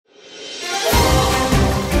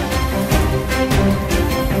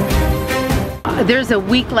There's a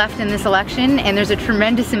week left in this election, and there's a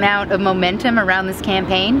tremendous amount of momentum around this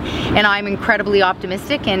campaign, and I'm incredibly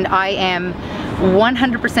optimistic, and I am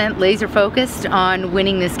 100% laser focused on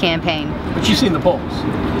winning this campaign. But you've seen the polls.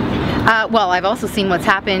 Well, I've also seen what's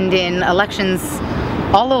happened in elections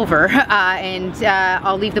all over, and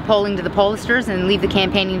I'll leave the polling to the pollsters and leave the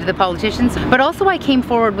campaigning to the politicians. But also I came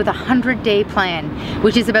forward with a 100-day plan,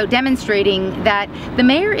 which is about demonstrating that the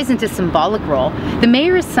mayor isn't a symbolic role. The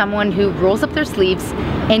mayor is someone who rolls up their sleeves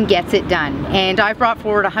and gets it done. And I've brought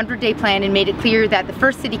forward a 100-day plan and made it clear that the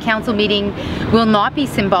first city council meeting will not be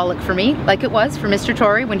symbolic for me, like it was for Mr.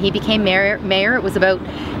 Tory when he became mayor. It was about,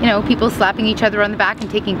 you know, people slapping each other on the back and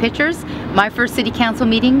taking pictures. My first city council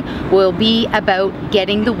meeting will be about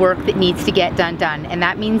getting the work that needs to get done. And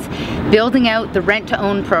that means building out the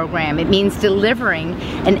rent-to-own program. It means delivering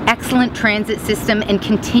an excellent transit system and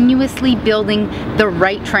continuously building the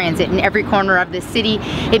right transit in every corner of this city.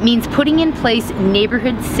 It means putting in place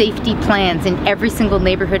neighborhood safety plans in every single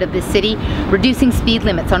neighborhood of this city, reducing speed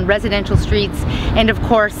limits on residential streets, and of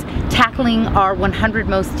course tackling our 100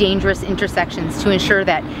 most dangerous intersections to ensure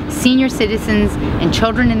that senior citizens and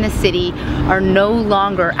children in this city are no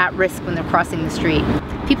longer at risk when they're crossing the street.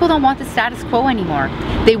 People don't want the status quo anymore.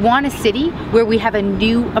 They want a city where we have a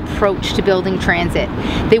new approach to building transit.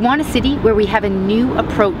 They want a city where we have a new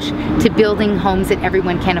approach to building homes that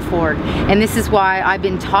everyone can afford. And this is why I've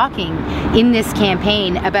been talking in this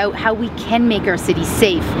campaign about how we can make our city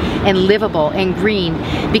safe and livable and green,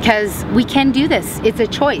 because we can do this. It's a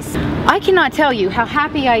choice. I cannot tell you how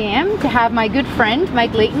happy I am to have my good friend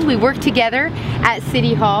Mike Layton. We work together at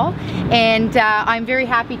City Hall, and I'm very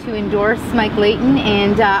happy to endorse Mike Layton,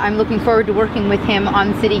 and I'm looking forward to working with him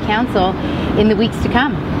on City Council in the weeks to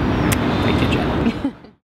come.